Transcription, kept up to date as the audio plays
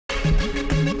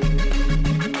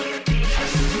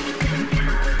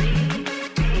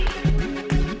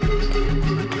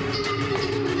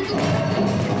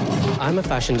I'm a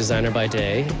fashion designer by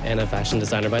day and a fashion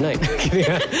designer by night.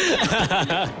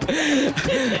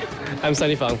 I'm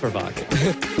Sunny Fong for VAWK.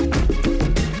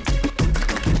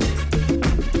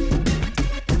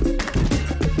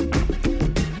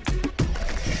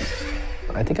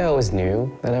 I think I always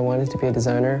knew that I wanted to be a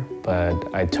designer,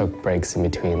 but I took breaks in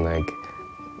between, like,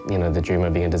 you know, the dream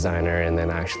of being a designer and then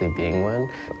actually being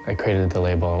one. I created the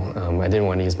label. I didn't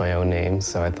want to use my own name,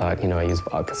 so I thought, you know, I use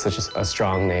VAWK. It's such a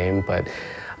strong name, but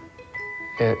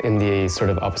in the sort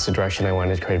of opposite direction, I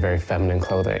wanted to create very feminine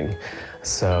clothing.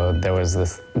 So there was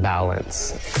this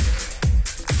balance.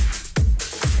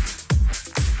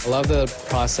 A lot of the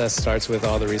process starts with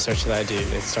all the research that I do.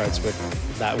 It starts with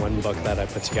that one book that I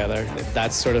put together.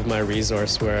 That's sort of my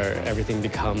resource where everything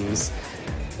becomes,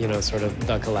 you know, sort of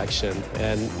the collection.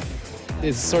 And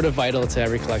it's sort of vital to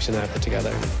every collection that I put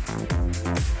together.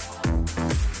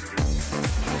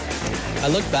 I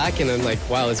look back and I'm like,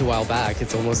 wow, it's a while back.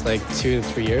 It's almost like 2 to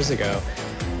 3 years ago.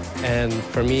 And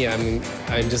for me, I'm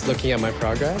just looking at my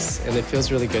progress, and it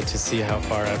feels really good to see how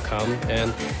far I've come.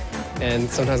 And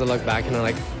sometimes I look back and I'm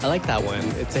like, I like that one.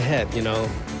 It's a hit, you know.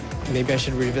 Maybe I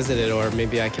should revisit it, or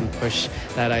maybe I can push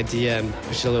that idea and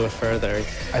push it a little further.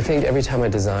 I think every time I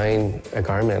design a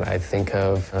garment, I think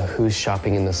of who's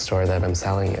shopping in the store that I'm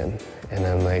selling in. And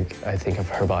then, like, I think of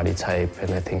her body type,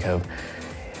 and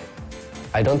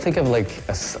I don't think of like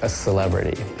a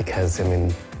celebrity, because, I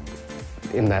mean,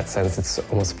 in that sense, it's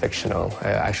almost fictional. I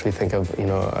actually think of, you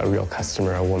know, a real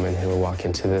customer, a woman who will walk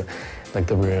into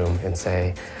the room and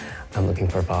say, I'm looking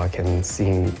for VAWK,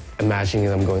 and imagining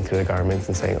them going through the garments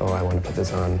and saying, oh, I want to put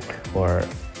this on, or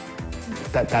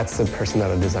that's the person that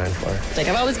I designed for. Like,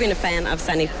 I've always been a fan of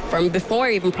Sunny from before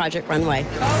even Project Runway.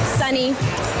 Sunny,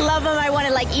 love him. I want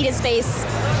to, like, eat his face.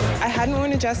 I hadn't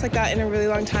worn a dress like that in a really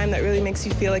long time that really makes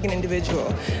you feel like an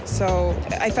individual. So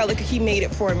I felt like he made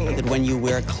it for me. When you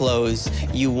wear clothes,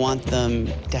 you want them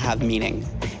to have meaning.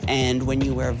 And when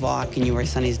you wear VAWK and you wear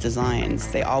Sunny's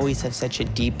designs, they always have such a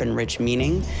deep and rich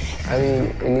meaning. I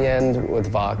mean, in the end,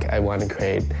 with VAWK, I want to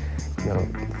create, you know,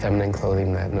 feminine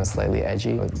clothing that is slightly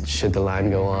edgy. Should the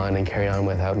line go on and carry on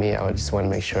without me, I would just want to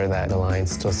make sure that the line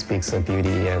still speaks of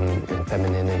beauty and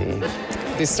femininity.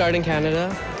 They start in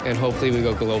Canada, and hopefully we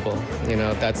go global. You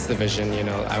know, that's the vision, you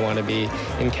know. I want to be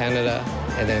in Canada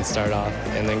and then start off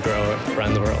and then grow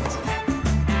around the world.